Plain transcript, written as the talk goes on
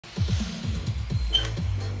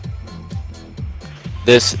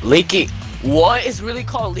This leaky. What is really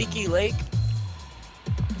called Leaky Lake?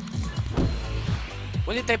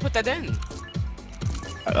 When did they put that in?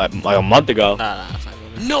 Like a month ago. Nah,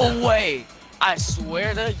 No way! I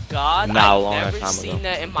swear to God, I've never seen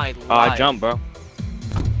that in my life. Oh, I jumped, bro.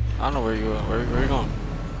 I don't know where you are. Where you going?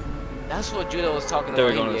 That's what Judo was talking They were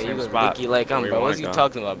about. going to the Yeah, same you was spot. Leaky Lake. Where you Bro, what's wanna you go.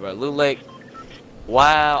 talking about, bro? Loot Lake.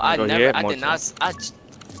 Wow, I Go never. here, I more did not.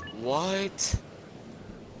 What?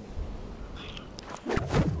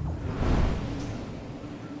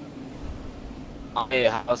 Oh,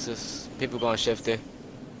 yeah, houses. People going shifty.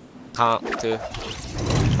 Comp too.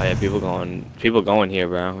 Oh yeah, people going here,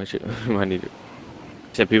 bro. We should. I need to.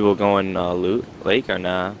 Said people going loot lake or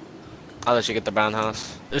nah? I'll let you get the brown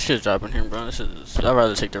house. This shit's dropping here, bro. I'd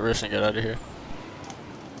rather take the risk and get out of here.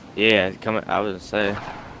 Yeah, coming. I was gonna say,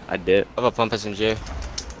 I did. I have a pump SMG.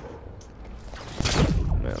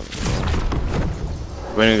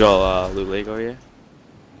 We're gonna go loot lake over here.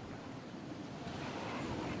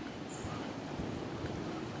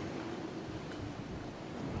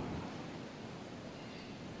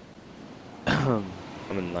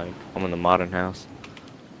 I'm in the modern house.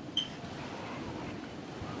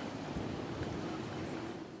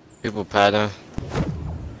 People pattern.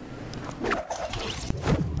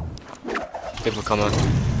 People coming.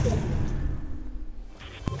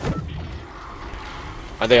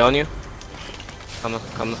 Are they on you? Come on,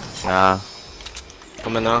 come on. Nah.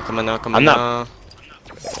 Coming now, coming now, coming I'm now. not.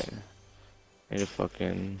 Need a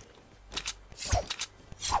fucking.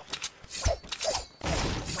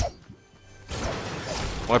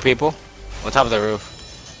 More people? On top of the roof.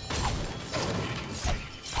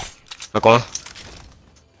 Look one.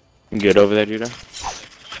 You good over there, Judo?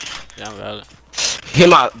 Yeah, I'm valid. Hit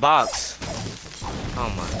my box. Oh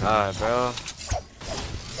my god, bro.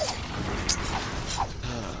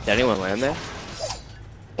 Did anyone land there?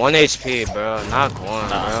 1 HP, bro. Not one,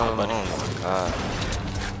 Nah, bro. nobody. Oh my god.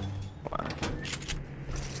 Wow.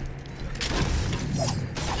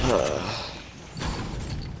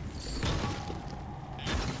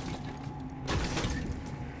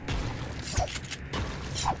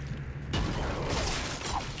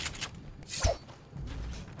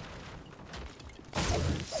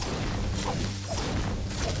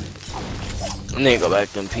 I need to go back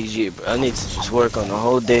to PG, bro. I need to just work on the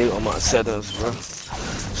whole day on my settings, bro. It's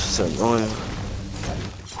just annoying.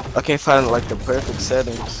 I can't find like the perfect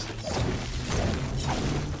settings.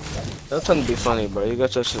 I'm trying to be funny, bro. You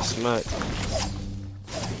got your shit smacked.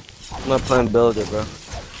 I'm not playing builder, bro.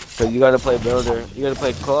 Cause you gotta play builder. You gotta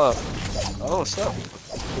play co-op. Oh, what's up?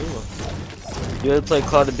 Cool. You gotta play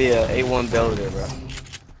co-op to be a A1 builder, bro.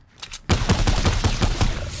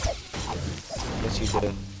 Yes, you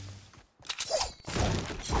do.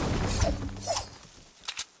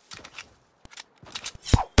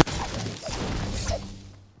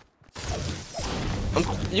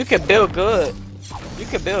 You can build good. You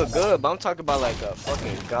can build good, but I'm talking about like a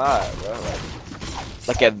fucking god, bro.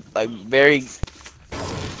 Like very.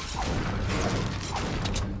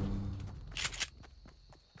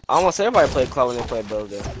 Almost everybody play cloud when they play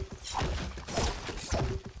builder.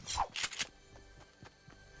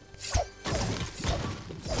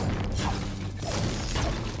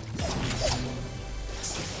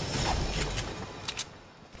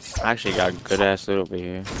 I actually got good ass loot over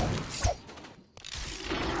here.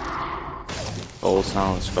 Old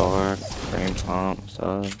sound scar, frame pump,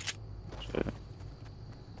 stuff. Shit.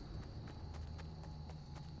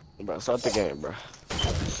 Bro, start the game, bro.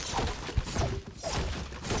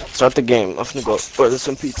 Start the game. I'm finna go order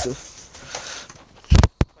some pizza.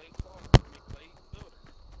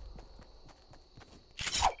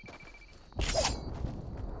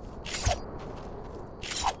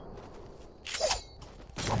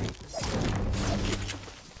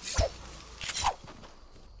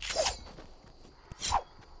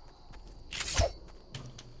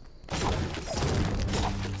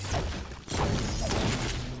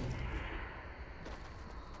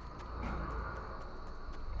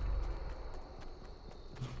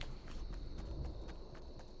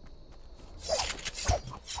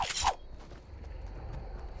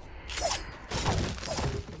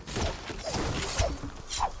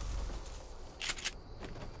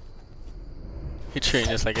 He treating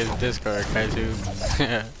this like his Discord,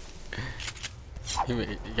 Kaiju.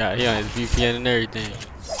 he on his VPN and everything.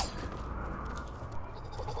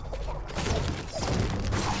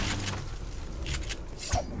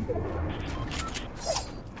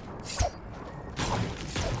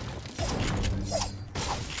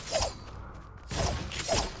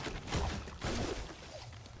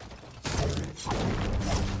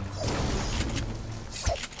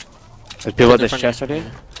 There's people at this chest right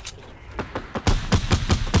here.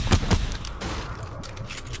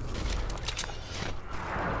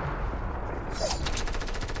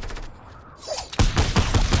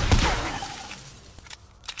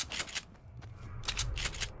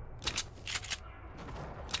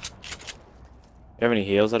 You have any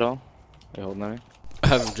heals at all? You holding any? I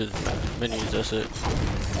haven't just minis, that's it.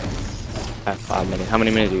 I have 5 minutes. How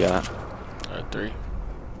many minutes you got? 3.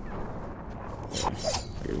 I'll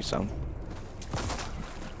give you some.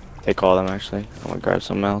 Take all of them actually. I'm gonna grab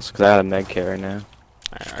something else because I got a med kit right now.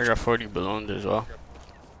 I got 40 balloons as well.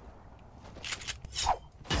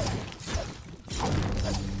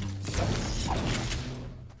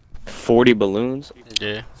 $40 balloons?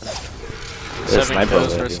 Yeah. There's 7 sniper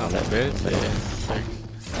kills over for there, some dude. bits. Yeah. Like,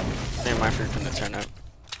 me and my friend finna turn up.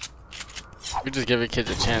 We just give kids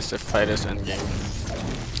a chance to fight us in game.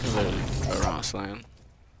 Literally around slam.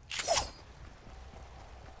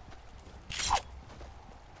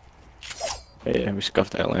 Yeah, we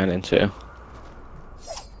scuffed that landing too.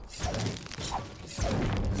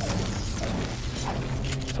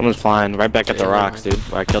 Someone's flying right back at the rocks, dude.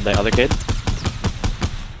 Where I killed that other kid.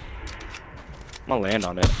 I'm gonna land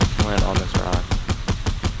on it. I'm gonna land on this rock.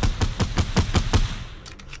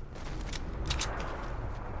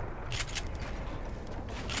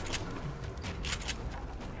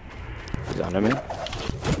 He's under me.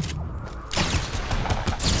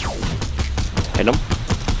 Hit him.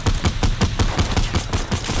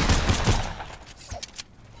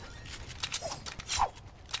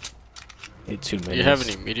 Need 2 minutes. Do you have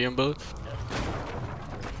any medium bullets?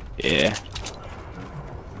 Yeah.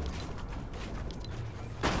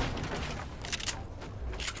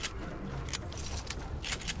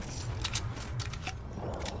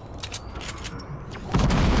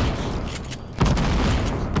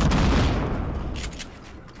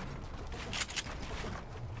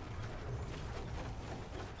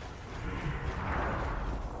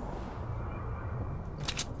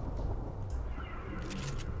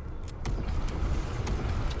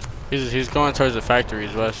 He's going towards the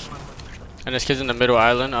factories west. And this kid's in the middle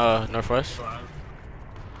island, northwest.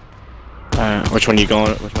 Which one you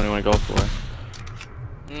going? Which one you want to go for?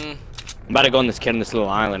 Mm. I'm about to go on this kid on this little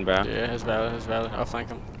island, bro. Yeah, his valid, his valid. I'll flank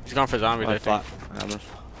him. He's going for zombies, I think.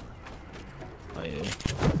 Oh yeah.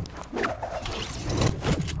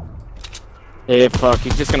 Hey, fuck!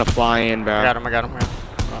 He's just gonna fly in, bro. I got him.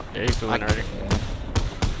 Oh, yeah, he's doing already.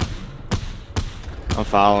 I'm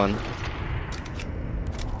following.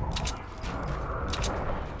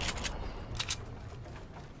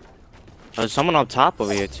 There's someone on top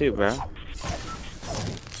over here too, bro.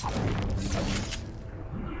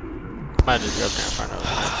 Might just go up there in front of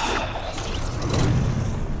him.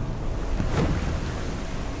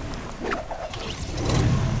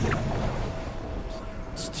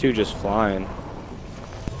 It's 2 just flying.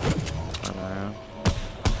 I don't know.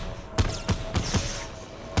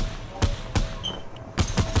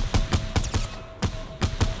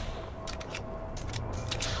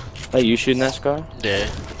 Are you shooting that scar? Yeah.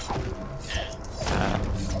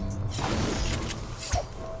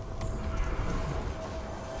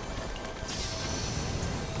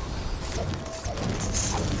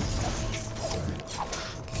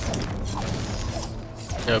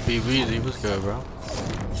 Yo, B Weezy, what's good, bro?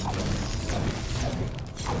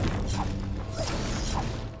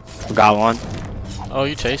 Got one. Oh,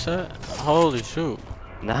 you chased that? Holy shoot.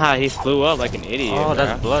 Nah, he flew up like an idiot. Oh,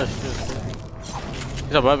 that's bro. blush.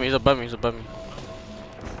 He's above me, he's above me, he's above me.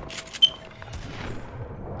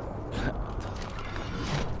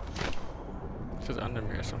 He's under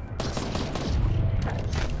me or something.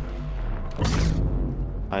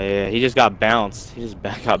 Oh yeah, he just got bounced. He just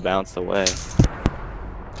got bounced away.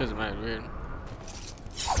 Doesn't matter, weird.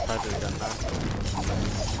 Probably just got knocked.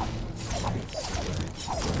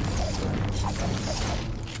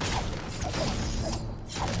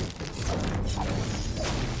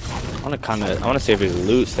 I wanna see if his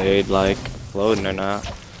loot stayed like floating or not.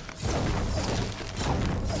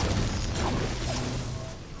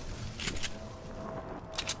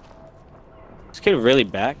 This kid really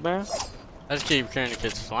back, bro? I just keep hearing the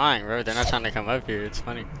kids flying, bro. They're not trying to come up here. It's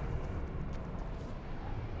funny.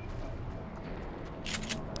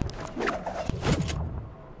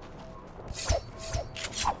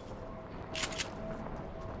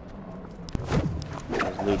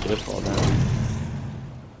 His loot did fall down.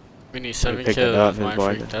 We need 7 picked it up, kills, his my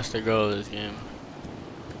boy. freak. That's the goal of this game.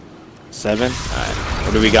 7? Alright.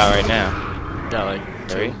 What do we got right now? Got like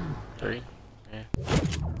 3? 3. Yeah.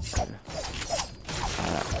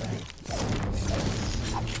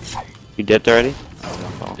 You dipped already?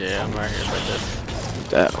 Yeah, I'm right here by this.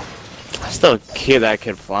 That, I still hear that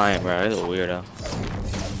kid flying, bro. He's a weirdo.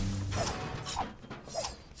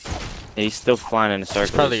 He's still flying in a circle.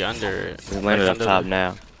 It's probably under it. He's landed Like up top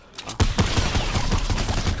now.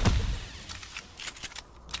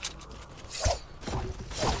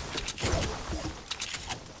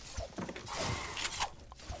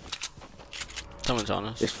 Someone's on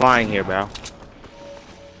us. He's flying here, bro.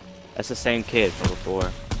 That's the same kid from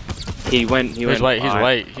before. He went. He's white. He's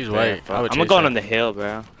white. He's white. I'm gonna go on the hill,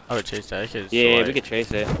 bro. I would chase that kid. Yeah, white. we could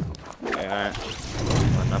chase it. Alright.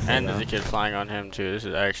 And there's a kid flying on him too. This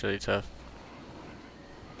is actually tough.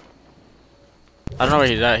 I don't know where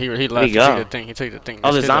he's at. He left. He took the thing. He took the thing.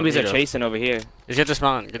 Oh, the zombies are chasing over here. Just get this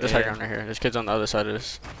mountain. Get this high ground right here. This kid's on the other side of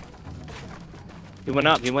this. He went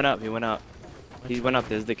up. He went up. He went up. He went up.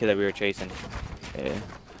 This is the kid that we were chasing. Yeah.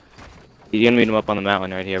 You're gonna meet him up on the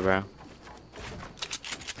mountain right here, bro.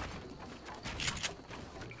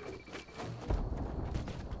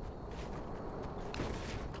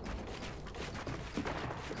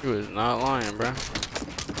 He was not lying, bro.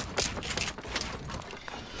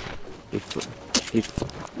 He's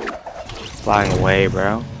flying away,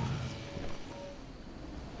 bro.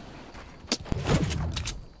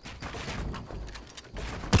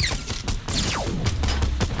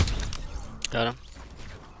 Got him.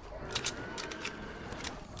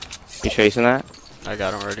 You chasing that? I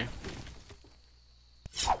got him already.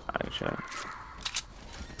 Alright, sure.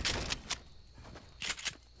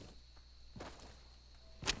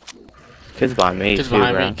 Kids behind me, Kids too,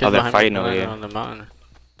 behind bro. me. Kids Oh, they're behind fighting me. over here. On the mountain.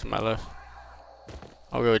 To my left.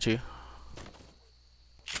 I'll go with you.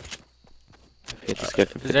 Hit this kid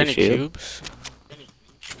for Is there 50 any shield. cubes?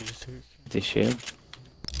 50 shield.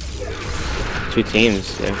 2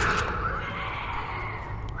 teams, dude.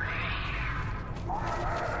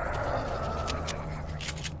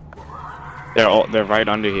 They're right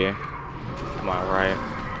under here. To my right.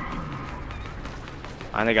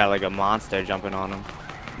 And they got like a monster jumping on them.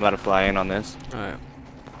 I'm about to fly in on this. Alright.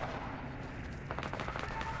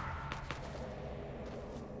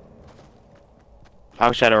 I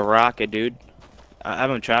wish I had a rocket, dude. I have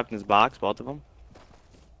them trapped in this box, both of them.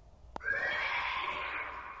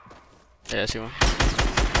 Yeah, I see one.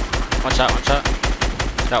 One shot, one shot.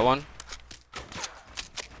 Got one.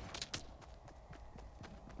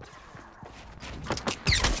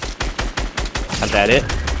 Is that it?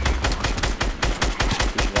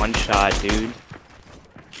 Just one shot, dude.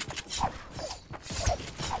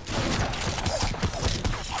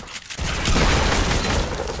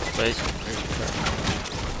 Wait.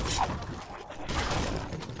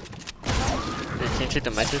 Can you take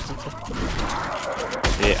the metrics and stuff?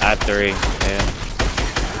 Yeah, I have 3. Yeah.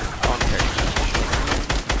 I want to carry.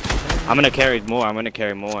 I'm gonna carry more. I'm gonna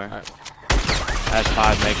carry more. Alright. I have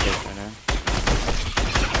 5 makeshift right now.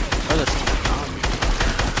 Oh, there's someone on me.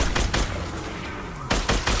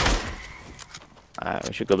 Alright,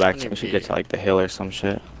 we should go back. I need We should B. get to like the hill or some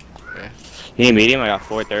shit. Okay. You need medium? I got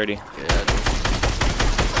 430. Yeah, I do.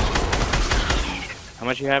 How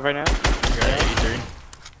much you have right now? I got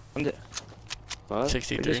 83. What?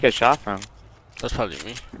 63. Where'd you just get shot from? That's probably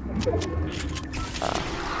me.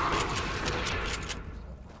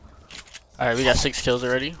 Alright, we got 6 kills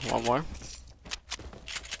already. One more.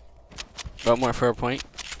 One more for a point.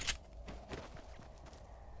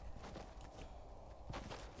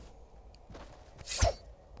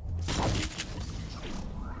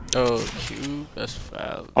 Oh, cube. That's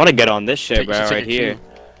foul. I wanna get on this shit, bro, You should right take a here. cube.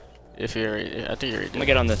 If you're, I think you're. I'm gonna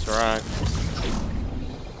get on this rock.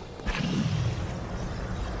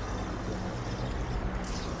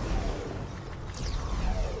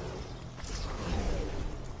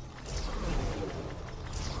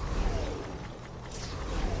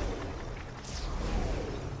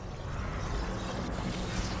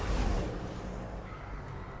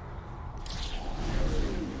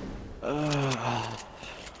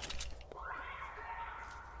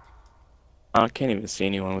 I can't even see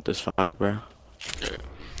anyone with this fog, bro.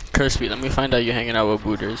 Crispy, let me find out you hanging out with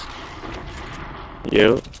booters.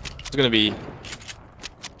 You? It's gonna be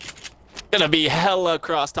hella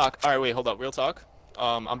crosstalk. All right, wait, hold up, real talk.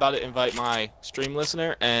 I'm about to invite my stream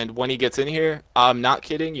listener, and when he gets in here, I'm not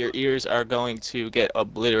kidding. Your ears are going to get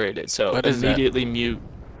obliterated. So What is that? immediately mute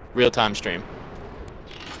real-time stream.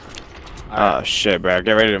 Oh shit, bro.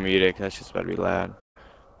 Get ready to mute it, 'cause that's just about to be loud.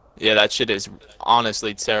 Yeah, that shit is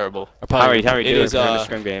honestly terrible. How are you It doing is, for the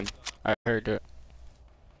SCRIM game? I heard it.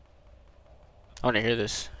 I want to hear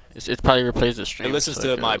this. It probably replays the stream. It listens so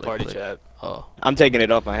to I can, my like, party play. chat. Oh. I'm taking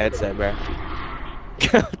it off my headset, bro.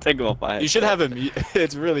 Take it off my headset. You should have it mute.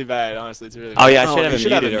 It's really bad, honestly. It's really Oh bad. yeah, I No, should have you it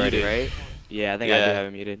should have muted it already, muted. right? Yeah, I think I do Yeah. have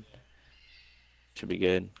it muted. Should be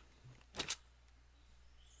good.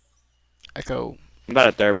 Echo. I'm about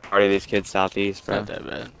a third party of these kids southeast, bro. Not that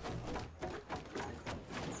bad.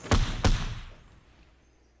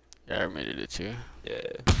 Yeah, I made it too. Yeah.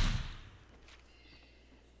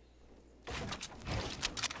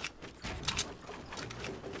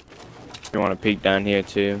 You want to peek down here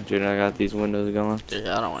too? Dude, I got these windows going.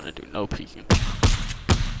 Yeah, I don't want to do no peeking.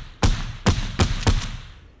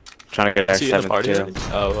 Trying to get our See you in the 7th party kill. already?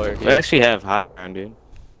 Oh, or We actually have high ground, dude.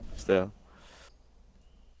 Still.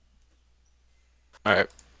 Alright.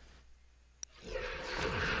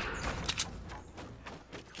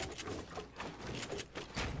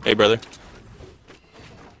 Hey, brother.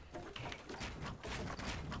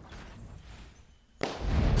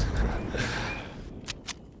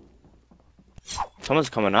 Someone's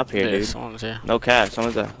coming up here, Yeah, dude. someone's here. No cap,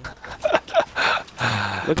 someone's there.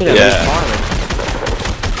 Look at him, Yeah. he's farming.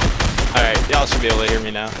 Alright, y'all should be able to hear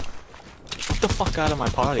me now. Get the fuck out of my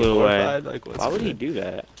party, Flew away. Fortified. Like, what's Why would he good? do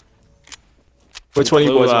that? Which one of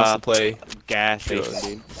you Flew, boys wants to play? Gas station,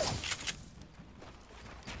 dude.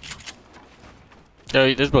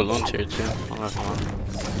 Yo, there's balloons here too. I'm not come on.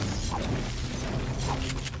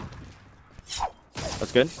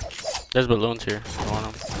 That's good. There's balloons here. I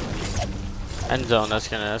want them. End zone. That's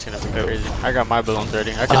gonna be crazy. I got my balloons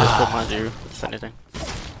ready. I can just put mine to you if anything.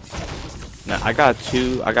 No, I got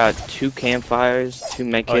two campfires, 2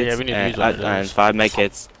 med kits, Oh, yeah, we need to use one of and those. 5 med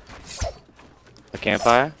kits. A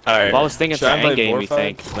campfire? Alright. Well, I was thinking for Should I play endgame, we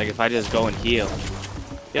Fortified? think. Like, if I just go and heal.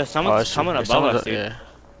 Yo, Oh, someone's that's coming true. above Someone's us, dude. Yeah.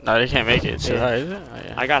 No, they can't make it. It's too Yeah. high, is it? Oh,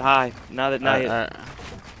 yeah. I got high. Now that Alright, night. alright.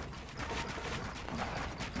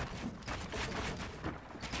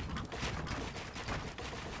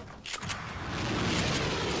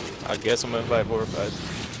 I guess I'm gonna invite Fortified.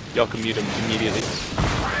 Y'all can mute him immediately.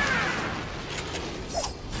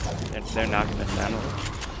 They're knocking us down.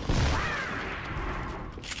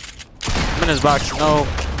 I'm in his box. No.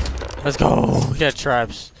 Let's go. He had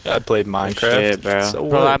traps. I played Minecraft. Shit, bro. So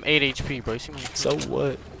Bro, what? I'm 8 HP, bro. You see my So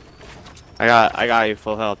what? I got you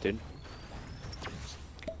full health, dude.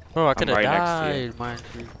 Bro, I could have right next to you. died,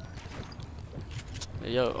 man.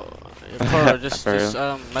 Yo, Poro, just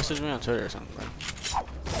For message me on Twitter or something, bro.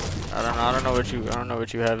 I don't know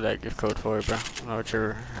what you have that gift code for, bro. I don't know what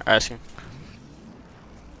you're asking.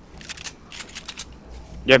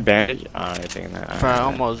 Your bandage? Oh, I think that. Bro, I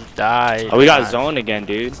almost died. Oh, we got man. zoned again,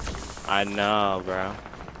 dude. I know, bro.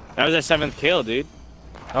 That was our 7th kill, dude.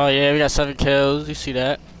 Oh yeah, we got 7 kills. You see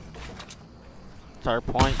that? It's our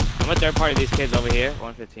point. I'm a third party of these kids over here.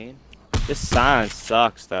 115. This sign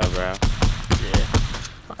sucks, though, bro. Yeah.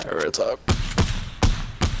 Alright, real talk.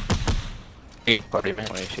 Hey, party man.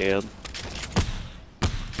 20 shield.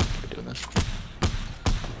 We're doing this.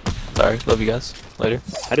 Sorry, love you guys. Later.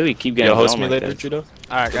 How do we keep getting Yo, host zoned me like later, this? Judo.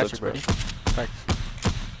 Alright, got Looks you, buddy. Thanks.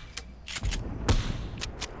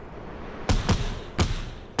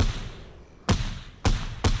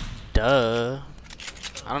 Duh.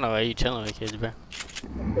 I don't know why you telling the kids, bro.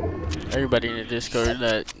 Everybody in the Discord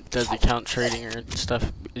that does account trading or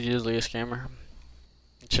stuff is usually a scammer.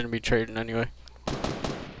 It shouldn't be trading anyway.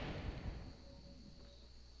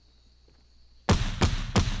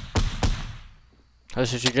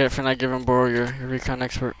 That's what you get for not giving Boro your recon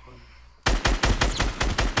expert.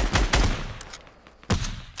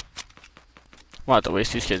 I'm about to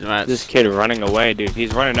waste these kids' mats. This kid running away, dude.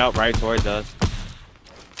 He's running out right towards us.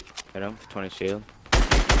 Hit him. 20 shield.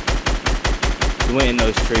 He went in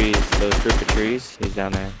those trees, those group of trees. He's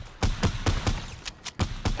down there.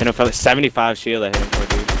 Hit him for like 75 shield. I hit him for,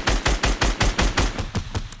 dude.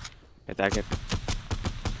 Hit that kid.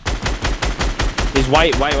 He's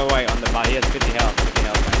white on the body. He has 50 health. 50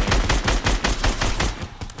 health right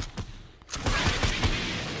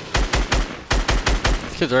here.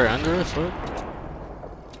 These kids are under us, what?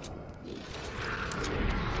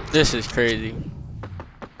 This is crazy.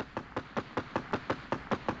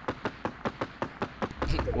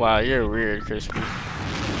 Wow, you're weird, Crispy. Do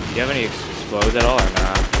you have any explodes at all or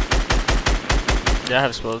not? Yeah, I have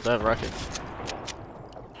explosives, I have rockets.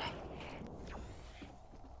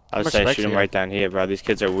 I would Much say respect shoot to him you. right down here, bro. These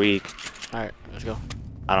kids are weak. Alright, let's go.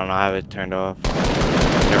 I don't know. I have it turned off.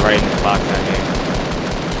 They're right in this box down here.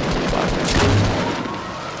 Box right here.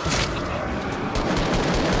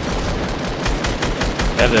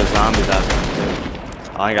 They have those zombies out there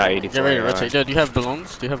too. I only got 84. Get ready to anyway. rotate. Yo, do you have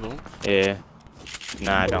balloons? Do you have balloons? Yeah.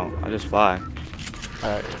 Nah, I don't. I just fly.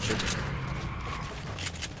 Alright, sure.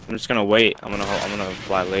 I'm just gonna wait. I'm gonna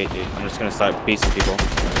fly late, dude. I'm just gonna start piecing people.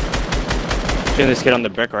 Shooting this kid on the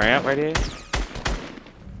brick ramp right here.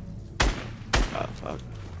 Oh fuck.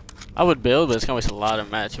 I would build, but it's gonna waste a lot of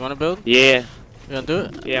mats. You wanna build? Yeah. You gonna do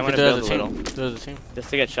it? Yeah, I'm We gonna can do it build as a team. little. Do it as a team. Just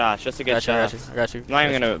to get shots. Just to get I shots. got you. I'm not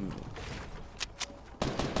even gonna.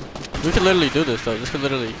 We could literally do this though. This could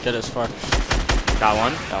literally get us far. Got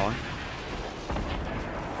one. Got one.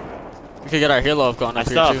 We could get our halo up going I up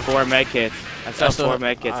here still too. have 4 med kits. I still have still- 4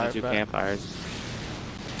 med kits and alright, 2 bet. campfires.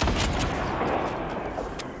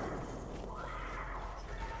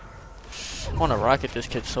 I wanna rocket this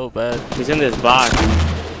kid so bad. He's in this box.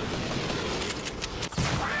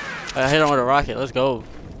 I hit him with a rocket. Let's go.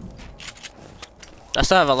 I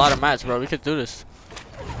still have a lot of mats, bro. We could do this.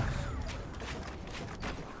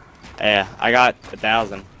 Yeah, I got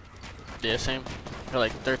 1,000. Yeah, same. For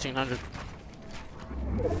like 1,300.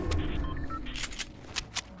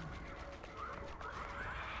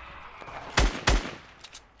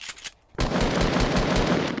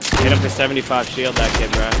 Hit him for 75 shield, that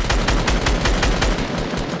kid, bro.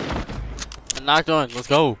 I knocked one. Let's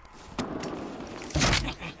go.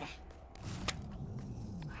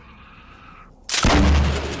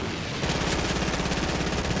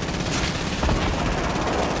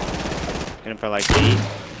 Hit him for like 8.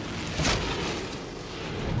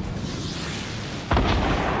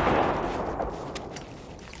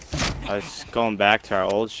 I was going back to our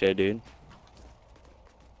old shit, dude.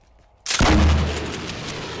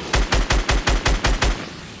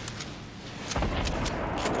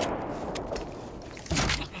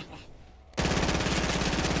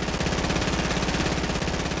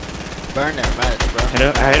 Burn that match,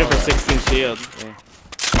 bro. I hit him for 16 shield. Yeah.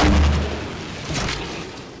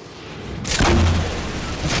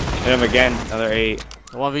 Hit him again, another 8.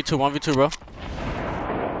 1v2, 1v2, bro.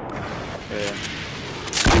 Yeah.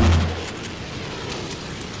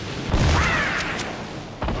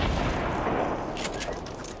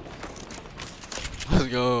 Let's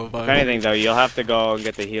go, If buddy. anything, though, you'll have to go and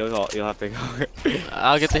get the heal. You'll have to go.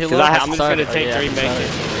 I'll get the heal. Because I'm just gonna take 3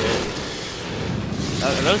 makes. Are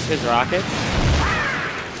those his rockets?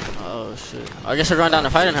 Oh shit. I guess we're going down to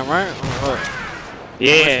fighting him, right? Or what?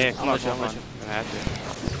 Yeah. Come on, with you, come I'm on. with I have to.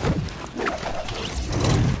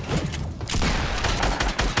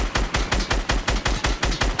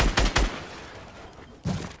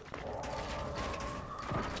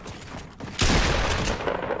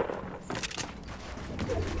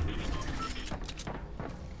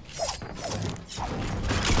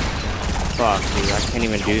 Fuck, dude, I can't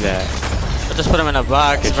even do that. I just put him in a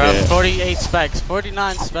box, Good bro. shit. 48 specs,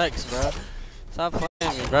 49 specs, bro. Stop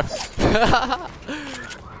playing me, bro.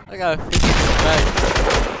 I got 50 specs.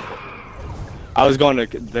 I was going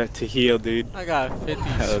to heal, dude. I got 50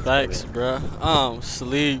 was specs, bro.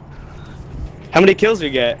 Sleep. How many kills we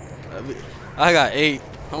get? I got 8.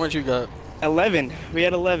 How much you got? 11. We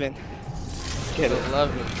had 11. Get it.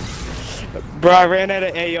 11. Bro, I ran out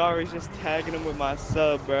of AR. Was just tagging him with my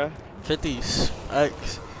sub, bro. 50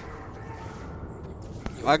 specs.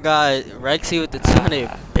 I got Rexy with the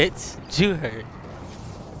 200 bits. You heard.